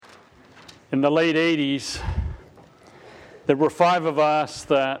in the late 80s, there were 5 of us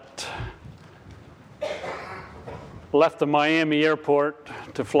that left the Miami airport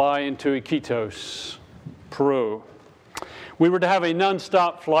to fly into Iquitos, Peru. We were to have a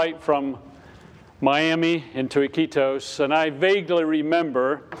nonstop flight from Miami into Iquitos, and I vaguely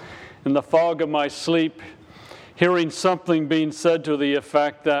remember, in the fog of my sleep, hearing something being said to the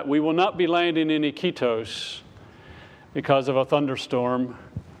effect that we will not be landing in Iquitos because of a thunderstorm.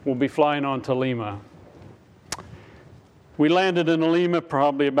 We'll be flying on to Lima. We landed in Lima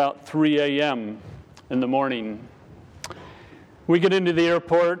probably about 3 a.m. in the morning. We get into the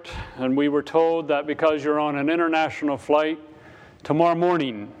airport, and we were told that because you're on an international flight, tomorrow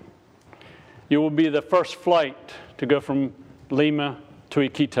morning you will be the first flight to go from Lima to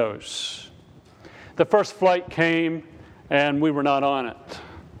Iquitos. The first flight came, and we were not on it.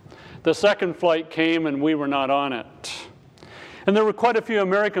 The second flight came, and we were not on it. And there were quite a few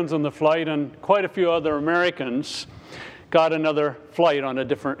Americans on the flight, and quite a few other Americans got another flight on a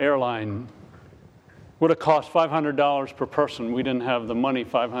different airline. Would have cost $500 per person. We didn't have the money,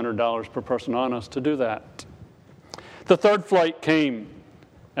 $500 per person on us to do that. The third flight came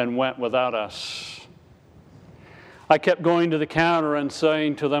and went without us. I kept going to the counter and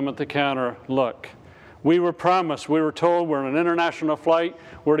saying to them at the counter, look, we were promised, we were told we're on an international flight,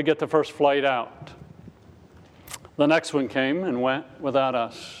 we're to get the first flight out. The next one came and went without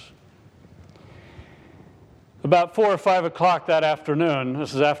us. About 4 or 5 o'clock that afternoon,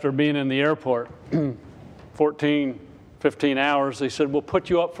 this is after being in the airport, 14, 15 hours, they said, we'll put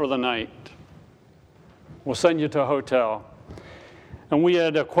you up for the night. We'll send you to a hotel. And we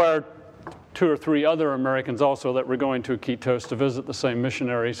had acquired 2 or 3 other Americans also that were going to Iquitos to visit the same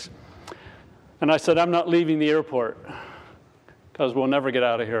missionaries. And I said, I'm not leaving the airport because we'll never get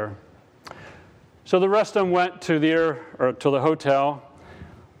out of here. So the rest of them went to the hotel.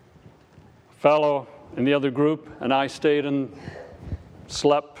 A fellow in the other group and I stayed and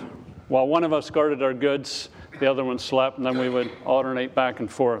slept. While one of us guarded our goods, the other one slept, and then we would alternate back and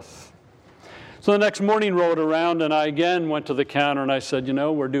forth. So the next morning rolled around, and I again went to the counter, and I said,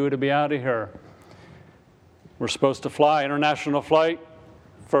 we're due to be out of here. We're supposed to fly, international flight.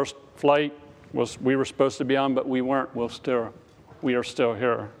 First flight we were supposed to be on, but we weren't. We are still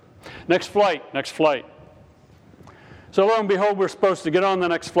here. Next flight. So lo and behold, we're supposed to get on the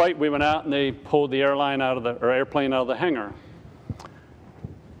next flight. We went out, and they pulled the airplane out of the hangar.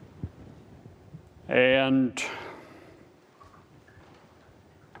 And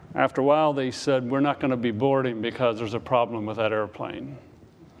after a while, they said, we're not going to be boarding because there's a problem with that airplane.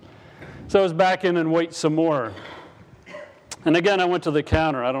 So I was back in and wait some more. And again, I went to the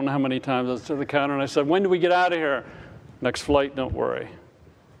counter. I don't know how many times I was to the counter, and I said, when do we get out of here? Next flight, don't worry.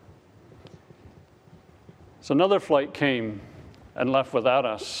 So another flight came and left without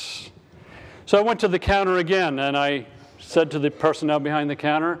us. So I went to the counter again, and I said to the personnel behind the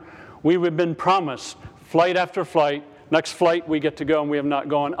counter, we have been promised flight after flight. Next flight we get to go, and we have not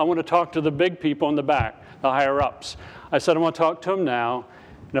gone. I want to talk to the big people in the back, the higher-ups. I said, I want to talk to them now,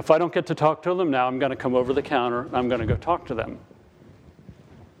 and if I don't get to talk to them now, I'm going to come over the counter, and I'm going to go talk to them.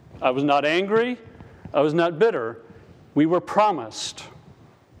 I was not angry. I was not bitter. We were promised.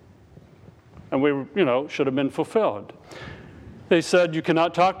 And we, should have been fulfilled. They said, you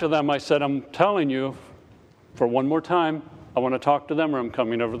cannot talk to them. I said, I'm telling you, for one more time, I want to talk to them or I'm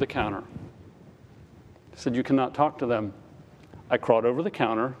coming over the counter. They said, you cannot talk to them. I crawled over the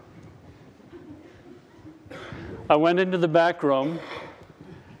counter. I went into the back room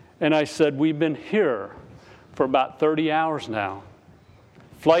and I said, we've been here for about 30 hours now.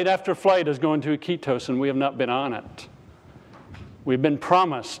 Flight after flight is going to Iquitos and we have not been on it. We've been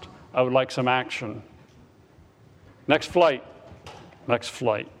promised. I would like some action. Next flight.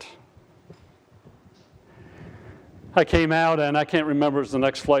 I came out, and I can't remember if it was the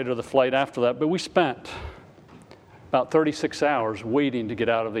next flight or the flight after that, but we spent about 36 hours waiting to get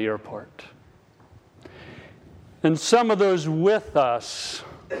out of the airport. And some of those with us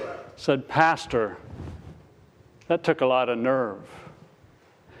said, Pastor, that took a lot of nerve.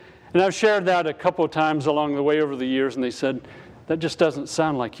 And I've shared that a couple of times along the way over the years, and they said, that just doesn't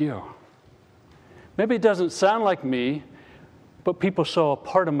sound like you. Maybe it doesn't sound like me, but people saw a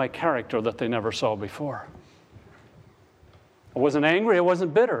part of my character that they never saw before. I wasn't angry, I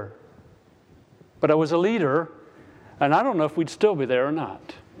wasn't bitter, but I was a leader, and I don't know if we'd still be there or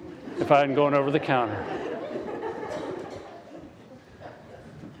not if I hadn't gone over the counter.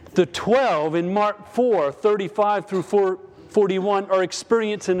 The 12 in Mark 4, 35 through 41 are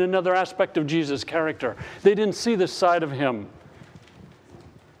experiencing another aspect of Jesus' character. They didn't see this side of him.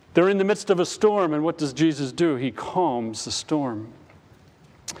 They're in the midst of a storm, and what does Jesus do? He calms the storm.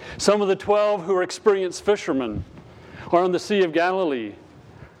 Some of the 12 who were experienced fishermen or on the Sea of Galilee,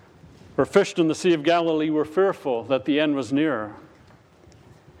 or fished in the Sea of Galilee, were fearful that the end was near.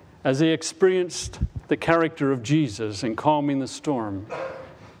 As they experienced the character of Jesus in calming the storm,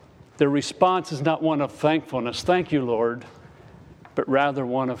 their response is not one of thankfulness, thank you, Lord, but rather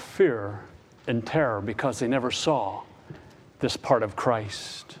one of fear and terror because they never saw this part of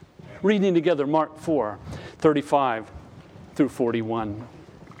Christ. Reading together Mark 4:35 through 41.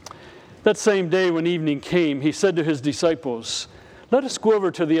 That same day when evening came, he said to his disciples, "Let us go over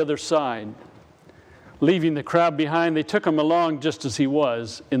to the other side." Leaving the crowd behind, they took him along just as he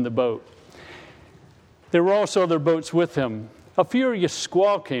was in the boat. There were also other boats with him. A furious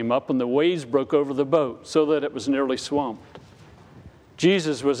squall came up and the waves broke over the boat so that it was nearly swamped.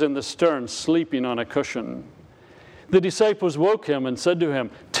 Jesus was in the stern, sleeping on a cushion. The disciples woke him and said to him,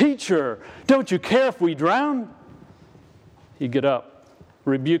 "Teacher, don't you care if we drown?" He got up,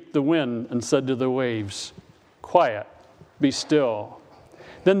 rebuked the wind, and said to the waves, "Quiet, be still."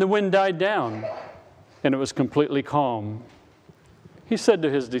 Then the wind died down, and it was completely calm. He said to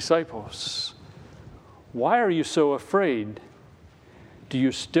his disciples, "Why are you so afraid? Do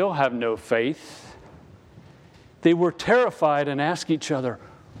you still have no faith?" They were terrified and asked each other,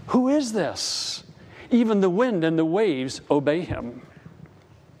 "Who is this? Even the wind and the waves obey him."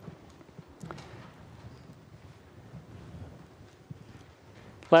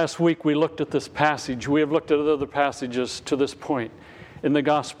 Last week we looked at this passage. We have looked at other passages to this point in the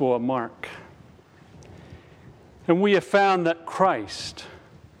Gospel of Mark. And we have found that Christ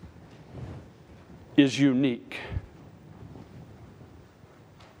is unique.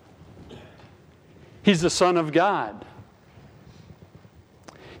 He's the Son of God.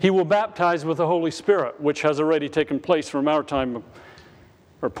 He will baptize with the Holy Spirit, which has already taken place from our time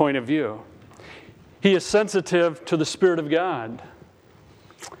or point of view. He is sensitive to the Spirit of God.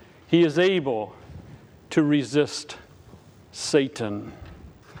 He is able to resist Satan.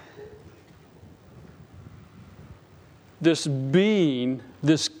 This being,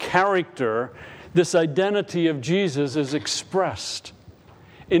 this character, this identity of Jesus is expressed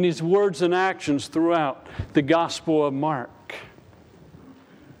in his words and actions throughout the Gospel of Mark.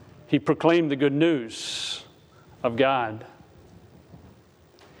 He proclaimed the good news of God.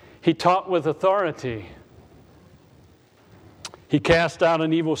 He taught with authority. He cast out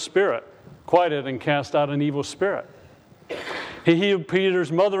an evil spirit, quieted and cast out an evil spirit. He healed Peter's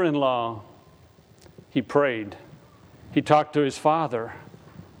mother-in-law. He prayed. He talked to his Father.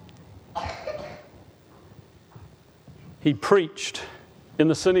 He preached in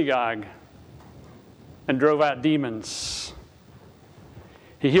the synagogue and drove out demons.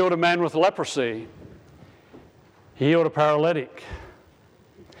 He healed a man with leprosy. He healed a paralytic.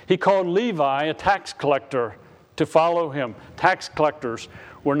 He called Levi, a tax collector, to follow him. Tax collectors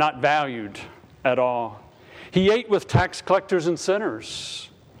were not valued at all. He ate with tax collectors and sinners.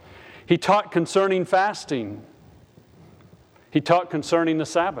 He taught concerning fasting. He taught concerning the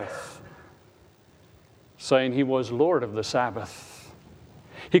Sabbath, saying he was Lord of the Sabbath.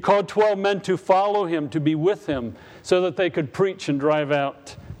 He called 12 men to follow him, to be with him, so that they could preach and drive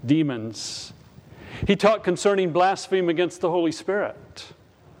out demons. He taught concerning blasphemy against the Holy Spirit.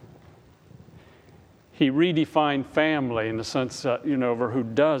 He redefined family in the sense that, over who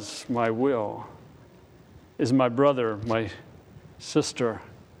does my will is my brother, my sister,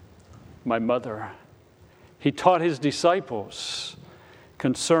 my mother. He taught his disciples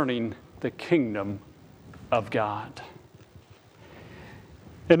concerning the kingdom of God.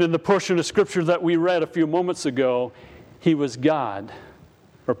 And in the portion of Scripture that we read a few moments ago, he was God,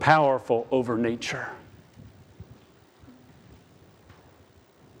 or powerful over nature.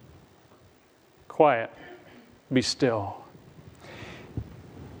 Quiet, be still.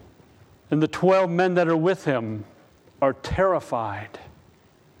 And the 12 men that are with him are terrified.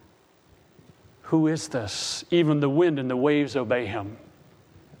 Who is this? Even the wind and the waves obey him.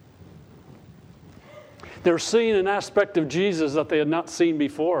 They're seeing an aspect of Jesus that they had not seen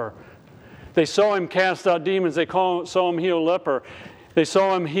before. They saw him cast out demons. They saw him heal leper. They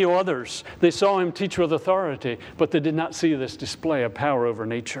saw him heal others. They saw him teach with authority, but they did not see this display of power over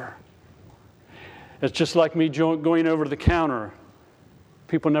nature. It's just like me going over to the counter.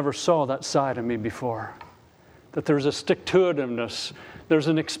 People never saw that side of me before. That there's a stick-to-itiveness. There's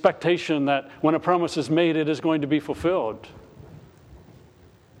an expectation that when a promise is made, it is going to be fulfilled.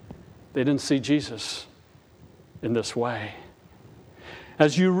 They didn't see Jesus in this way.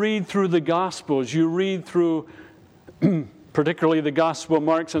 As you read through the Gospels, you read through particularly the Gospel of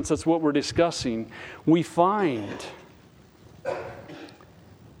Mark, since that's what we're discussing, we find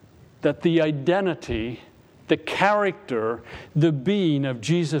that the identity the character, the being of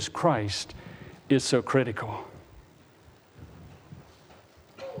Jesus Christ is so critical.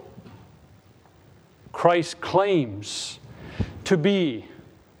 Christ claims to be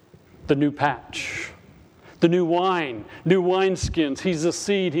the new patch, the new wine, new wineskins. He's the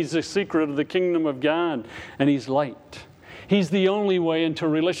seed. He's the secret of the kingdom of God. And He's light. He's the only way into a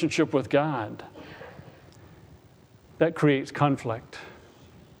relationship with God. That creates conflict,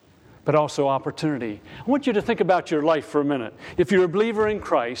 but also opportunity. I want you to think about your life for a minute. If you're a believer in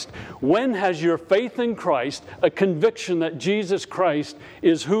Christ, when has your faith in Christ, a conviction that Jesus Christ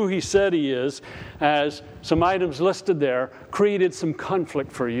is who He said He is, as some items listed there, created some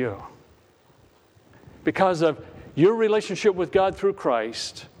conflict for you? Because of your relationship with God through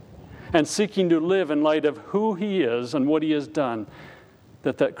Christ and seeking to live in light of who He is and what He has done,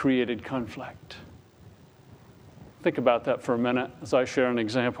 that created conflict. Think about that for a minute as I share an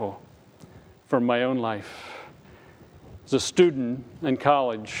example from my own life. As a student in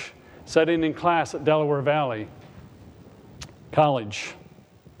college, sitting in class at Delaware Valley College.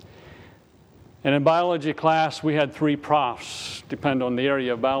 And in biology class, we had 3 profs, depend on the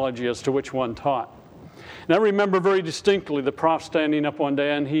area of biology as to which one taught. And I remember very distinctly the prof standing up one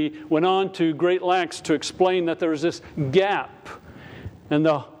day, and he went on to great lengths to explain that there was this gap in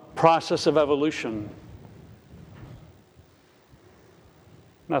the process of evolution.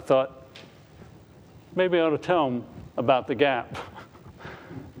 And I thought, maybe I ought to tell him about the gap.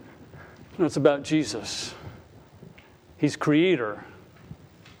 And it's about Jesus. He's creator.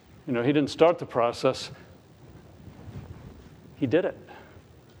 You know, He didn't start the process. He did it.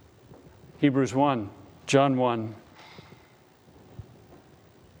 Hebrews 1, John 1.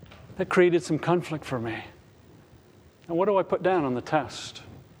 That created some conflict for me. And what do I put down on the test?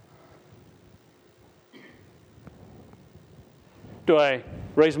 Do I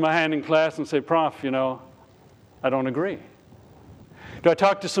raise my hand in class and say, Prof, I don't agree? Do I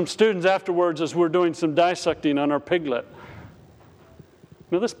talk to some students afterwards as we're doing some dissecting on our piglet?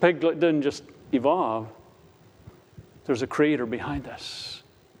 Now, this piglet didn't just evolve. There's a creator behind this.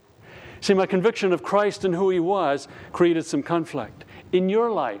 See, my conviction of Christ and who He was created some conflict. In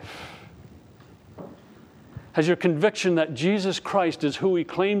your life, has your conviction that Jesus Christ is who He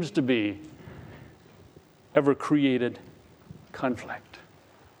claims to be ever created conflict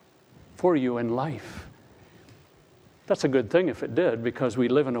for you in life? That's a good thing if it did, because we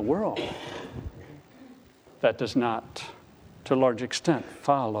live in a world that does not, to a large extent,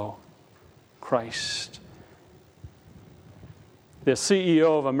 follow Christ. The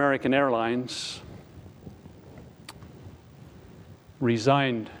CEO of American Airlines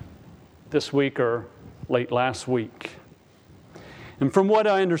resigned this week or late last week. And from what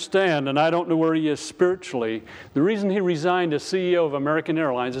I understand, and I don't know where he is spiritually, the reason he resigned as CEO of American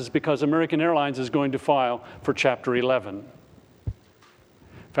Airlines is because American Airlines is going to file for Chapter 11.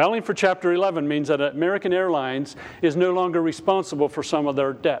 Filing for Chapter 11 means that American Airlines is no longer responsible for some of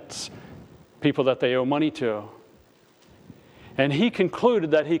their debts, people that they owe money to. And he concluded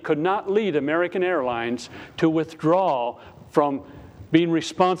that he could not lead American Airlines to withdraw from being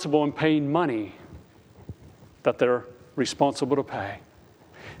responsible and paying money that they're responsible to pay.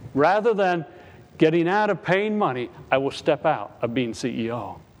 Rather than getting out of paying money, I will step out of being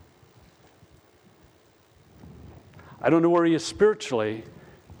CEO. I don't know where he is spiritually,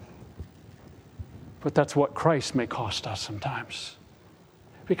 but that's what Christ may cost us sometimes.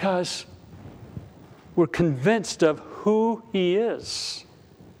 Because we're convinced of who He is,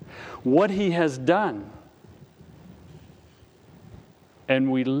 what He has done,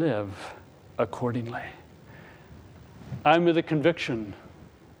 and we live accordingly. I'm of the conviction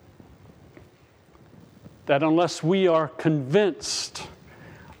that unless we are convinced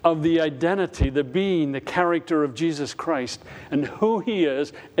of the identity, the being, the character of Jesus Christ and who He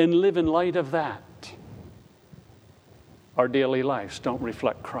is, and live in light of that, our daily lives don't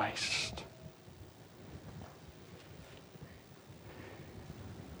reflect Christ.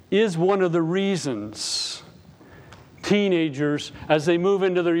 Is one of the reasons teenagers, as they move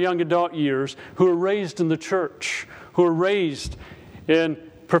into their young adult years, who are raised in the church, who are raised in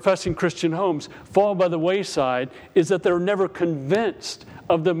professing Christian homes, fall by the wayside, is that they're never convinced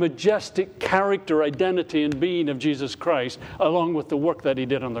of the majestic character, identity, and being of Jesus Christ, along with the work that He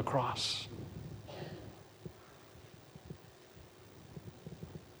did on the cross.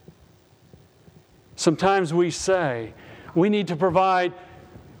 Sometimes we say we need to provide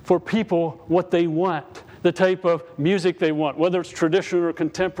for people what they want, the type of music they want, whether it's traditional or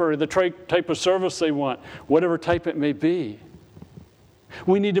contemporary, the type of service they want, whatever type it may be.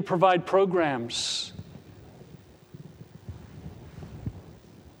 We need to provide programs.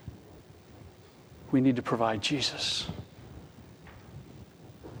 We need to provide Jesus.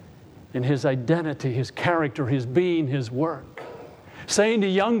 In His identity, His character, His being, His work. Saying to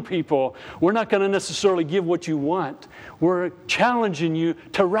young people, we're not going to necessarily give what you want. We're challenging you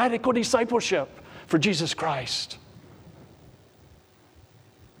to radical discipleship for Jesus Christ.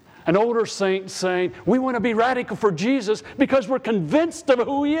 An older saint saying, we want to be radical for Jesus because we're convinced of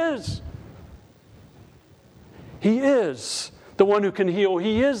who He is. He is the one who can heal.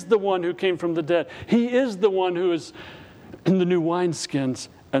 He is the one who came from the dead. He is the one who is in the new wineskins,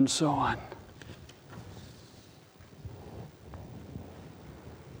 and so on.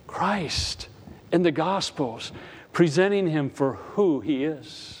 Christ in the Gospels, presenting Him for who He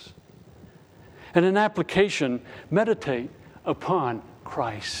is. And in application, meditate upon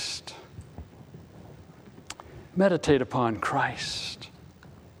Christ. Meditate upon Christ.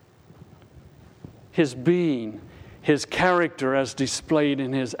 His being, His character as displayed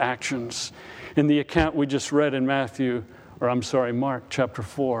in His actions. In the account we just read in Mark chapter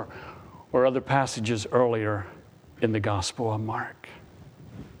 4, or other passages earlier in the Gospel of Mark.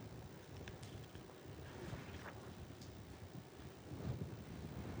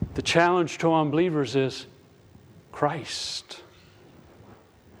 The challenge to unbelievers is Christ.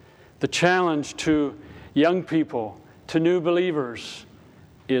 The challenge to young people, to new believers,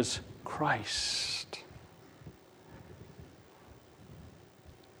 is Christ.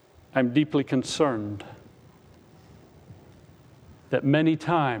 I'm deeply concerned that many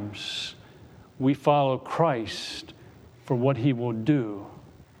times we follow Christ for what He will do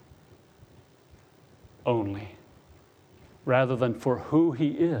only, rather than for who He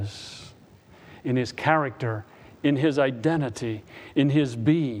is, in His character, in His identity, in His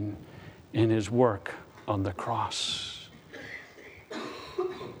being, in His work on the cross.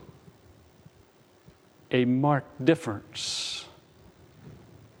 A marked difference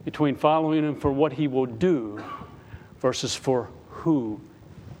between following Him for what He will do versus for who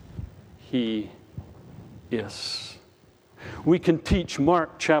He is. We can teach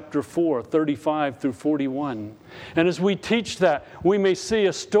Mark chapter 4, 35 through 41. And as we teach that, we may see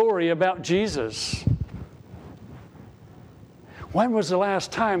a story about Jesus. When was the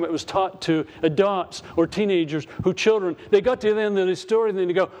last time it was taught to adults or teenagers children, they got to the end of the story and then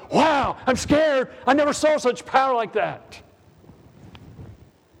they go, wow, I'm scared. I never saw such power like that.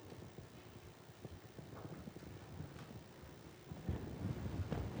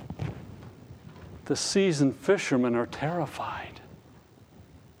 The seasoned fishermen are terrified.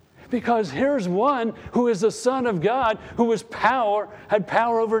 Because here's one who is the Son of God, who had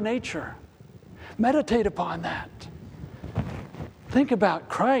power over nature. Meditate upon that. Think about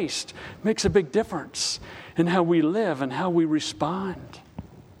Christ. It makes a big difference in how we live and how we respond.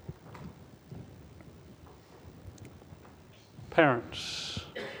 Parents,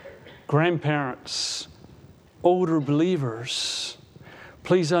 grandparents, older believers,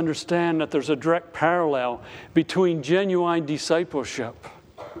 please understand that there's a direct parallel between genuine discipleship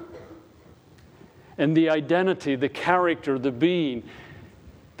and the identity, the character, the being,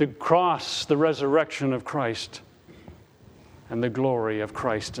 the cross, the resurrection of Christ, and the glory of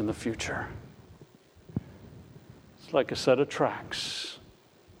Christ in the future. It's like a set of tracks.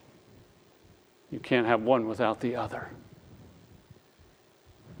 You can't have one without the other.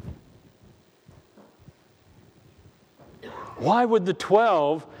 Why would the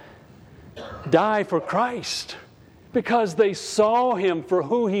 12 die for Christ? Because they saw Him for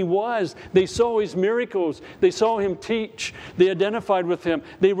who He was. They saw His miracles. They saw Him teach. They identified with Him.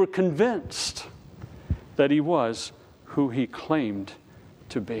 They were convinced that He was who He claimed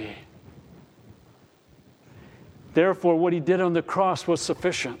to be. Therefore, what He did on the cross was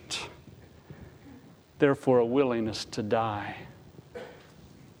sufficient. Therefore, a willingness to die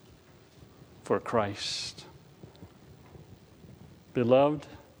for Christ. Beloved,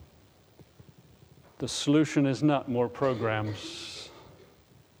 the solution is not more programs,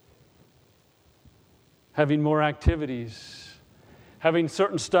 having more activities, having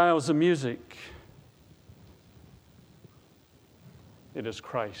certain styles of music. It is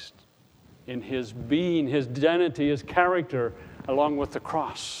Christ in His being, His identity, His character, along with the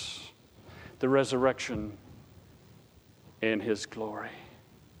cross, the resurrection, and His glory.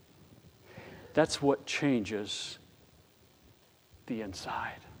 That's what changes the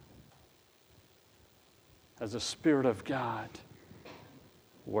inside. As the Spirit of God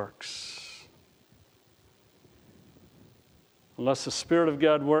works. Unless the Spirit of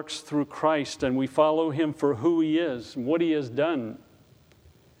God works through Christ and we follow Him for who He is and what He has done,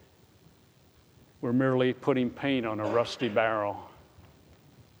 we're merely putting paint on a rusty barrel.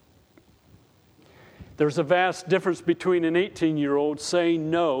 There's a vast difference between an 18-year-old saying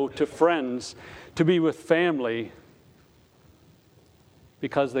no to friends to be with family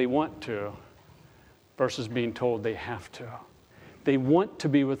because they want to versus being told they have to. They want to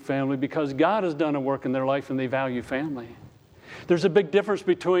be with family because God has done a work in their life and they value family. There's a big difference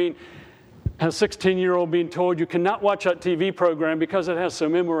between a 16-year-old being told you cannot watch that TV program because it has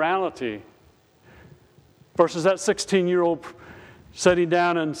some immorality versus that 16-year-old sitting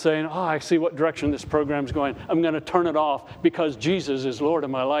down and saying, I see what direction this program's going. I'm going to turn it off because Jesus is Lord of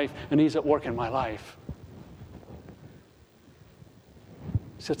my life and He's at work in my life.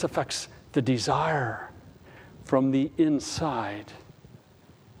 So it affects the desire from the inside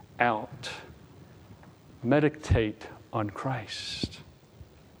out. Meditate on Christ.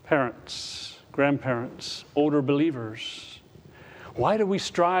 Parents, grandparents, older believers. Why do we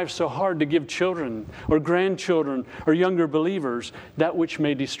strive so hard to give children or grandchildren or younger believers that which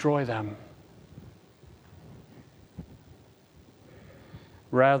may destroy them?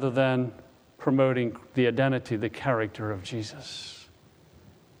 Rather than promoting the identity, the character of Jesus.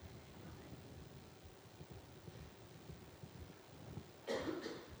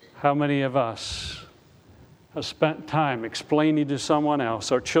 How many of us have spent time explaining to someone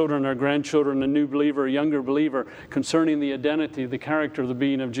else, our children, our grandchildren, a new believer, a younger believer, concerning the identity, the character, the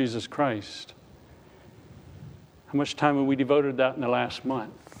being of Jesus Christ? How much time have we devoted to that in the last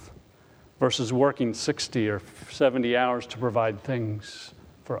month versus working 60 or 70 hours to provide things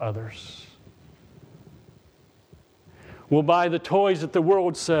for others? We'll buy the toys that the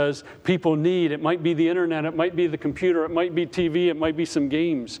world says people need. It might be the internet, it might be the computer, it might be TV, it might be some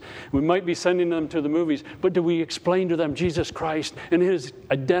games. We might be sending them to the movies. But do we explain to them Jesus Christ and His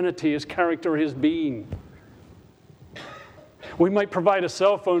identity, His character, His being? We might provide a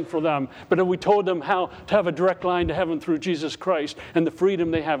cell phone for them, but have we told them how to have a direct line to heaven through Jesus Christ and the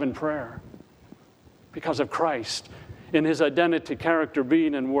freedom they have in prayer? Because of Christ, in His identity, character,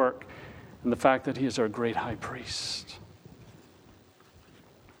 being, and work, and the fact that He is our great high priest.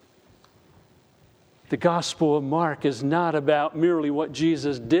 The Gospel of Mark is not about merely what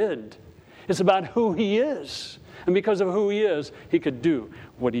Jesus did. It's about who He is. And because of who He is, He could do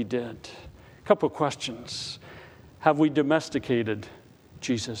what He did. A couple of questions. Have we domesticated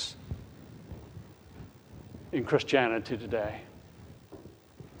Jesus in Christianity today?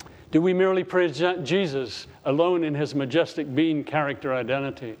 Do we merely present Jesus alone in His majestic being, character,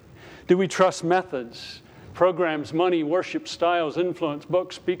 identity? Do we trust methods, programs, money, worship styles, influence,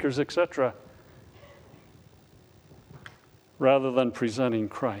 books, speakers, etc., rather than presenting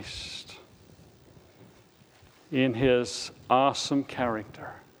Christ in His awesome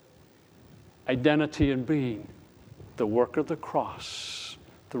character, identity and being, the work of the cross,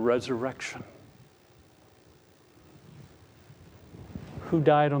 the resurrection? Who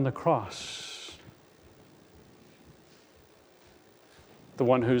died on the cross? The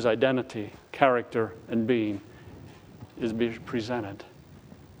one whose identity, character, and being is being presented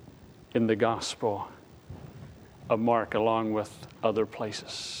in the Gospel of Mark, along with other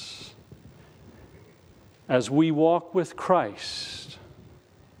places. As we walk with Christ,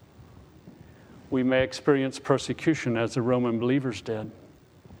 we may experience persecution as the Roman believers did.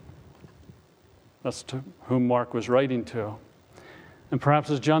 That's to whom Mark was writing to. And perhaps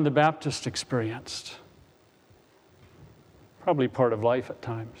as John the Baptist experienced. Probably part of life at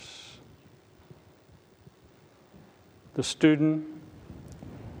times. The student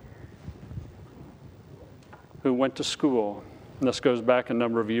who went to school, and this goes back a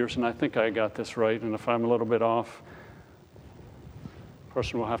number of years, and I think I got this right, and if I'm a little bit off, the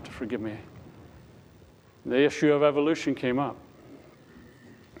person will have to forgive me. The issue of evolution came up.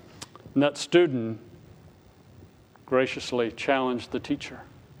 And that student graciously challenged the teacher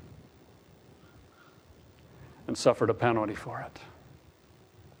and suffered a penalty for it.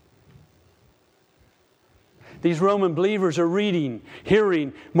 These Roman believers are reading,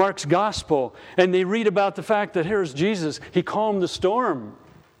 hearing Mark's gospel, and they read about the fact that here's Jesus. He calmed the storm.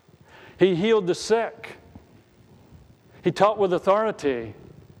 He healed the sick. He taught with authority.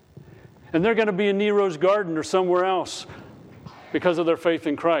 And they're going to be in Nero's garden or somewhere else because of their faith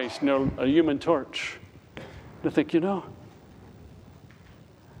in Christ, a human torch. They think,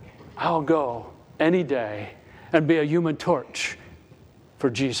 I'll go any day and be a human torch for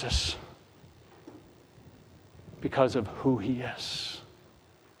Jesus. Because of who He is.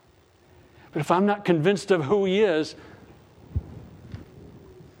 But if I'm not convinced of who He is,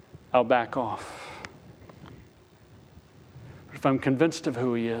 I'll back off. But if I'm convinced of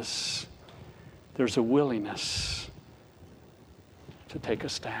who He is, there's a willingness to take a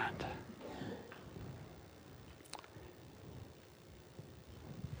stand.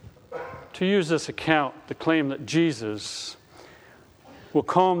 To use this account, the claim that Jesus will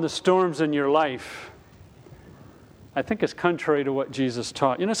calm the storms in your life, I think it's contrary to what Jesus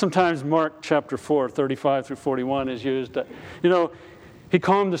taught. Sometimes Mark chapter 4, 35 through 41 is used. He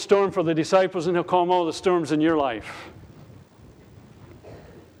calmed the storm for the disciples, and he'll calm all the storms in your life.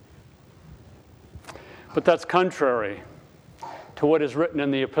 But that's contrary to what is written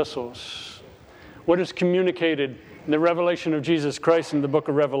in the epistles, what is communicated in the revelation of Jesus Christ in the book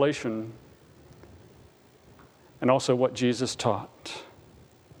of Revelation, and also what Jesus taught.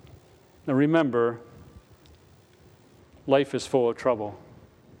 Now remember, life is full of trouble.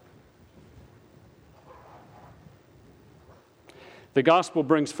 The gospel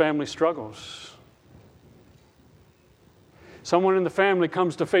brings family struggles. Someone in the family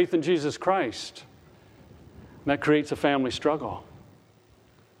comes to faith in Jesus Christ. And that creates a family struggle.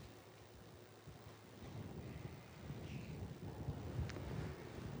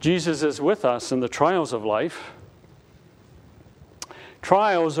 Jesus is with us in the trials of life.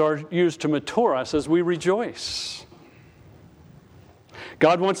 Trials are used to mature us as we rejoice.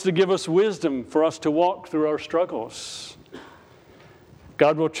 God wants to give us wisdom for us to walk through our struggles.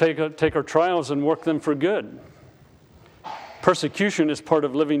 God will take our trials and work them for good. Persecution is part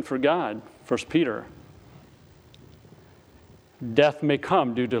of living for God, 1 Peter. Death may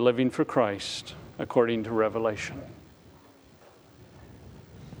come due to living for Christ, according to Revelation.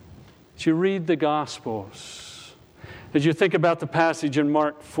 As you read the Gospels, as you think about the passage in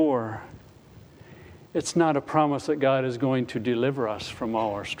Mark 4, it's not a promise that God is going to deliver us from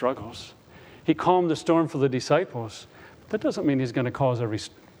all our struggles. He calmed the storm for the disciples. But that doesn't mean He's going to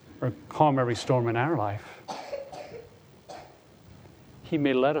calm every storm in our life. He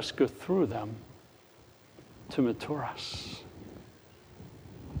may let us go through them to mature us.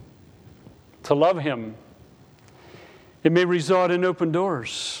 To love Him. It may result in open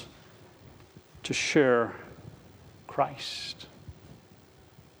doors to share Christ.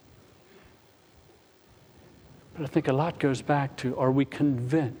 But I think a lot goes back to, are we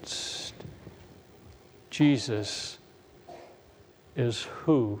convinced Jesus is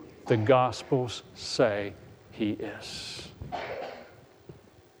who the Gospels say He is?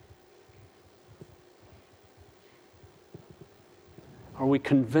 Are we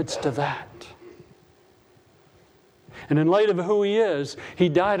convinced of that? And in light of who He is, He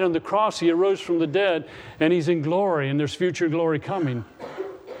died on the cross, He arose from the dead, and He's in glory, and there's future glory coming.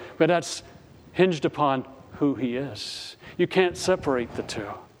 But that's hinged upon who He is. You can't separate the two.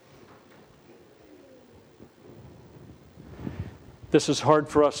 This is hard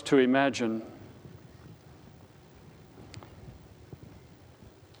for us to imagine.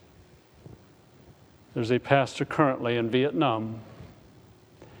 There's a pastor currently in Vietnam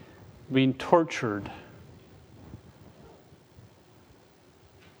being tortured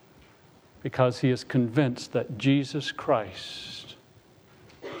because he is convinced that Jesus Christ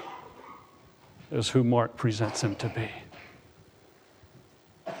is who Mark presents Him to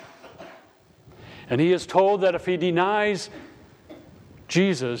be. And he is told that if he denies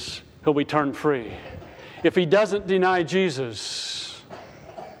Jesus, he'll be turned free. If he doesn't deny Jesus,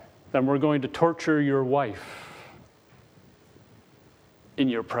 then we're going to torture your wife in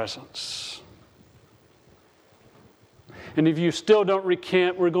your presence. And if you still don't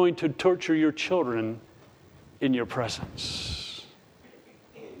recant, we're going to torture your children in your presence.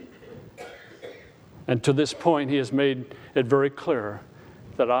 And to this point, he has made it very clear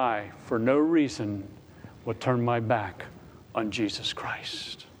that I, for no reason, will turn my back on Jesus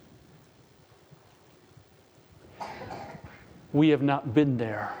Christ. We have not been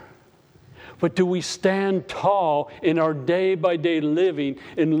there. But do we stand tall in our day-by-day living,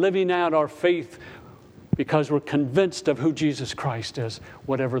 in living out our faith, because we're convinced of who Jesus Christ is,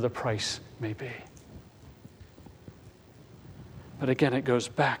 whatever the price may be? But again, it goes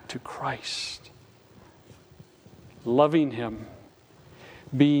back to Christ. Loving Him,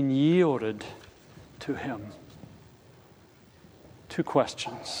 being yielded to Him. Two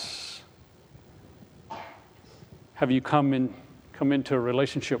questions. Have you come into a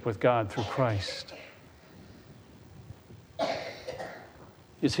relationship with God through Christ?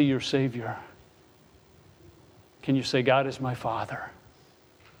 Is He your Savior? Can you say, God is my Father?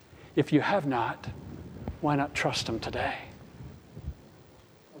 If you have not, why not trust Him today?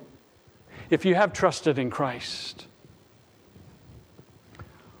 If you have trusted in Christ,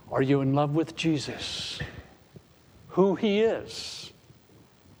 are you in love with Jesus? Who He is?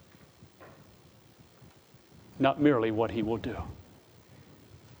 Not merely what He will do.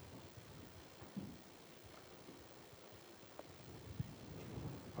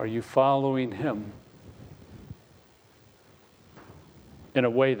 Are you following Him in a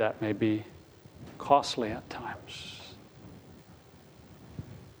way that may be costly at times?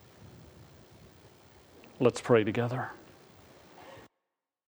 Let's pray together.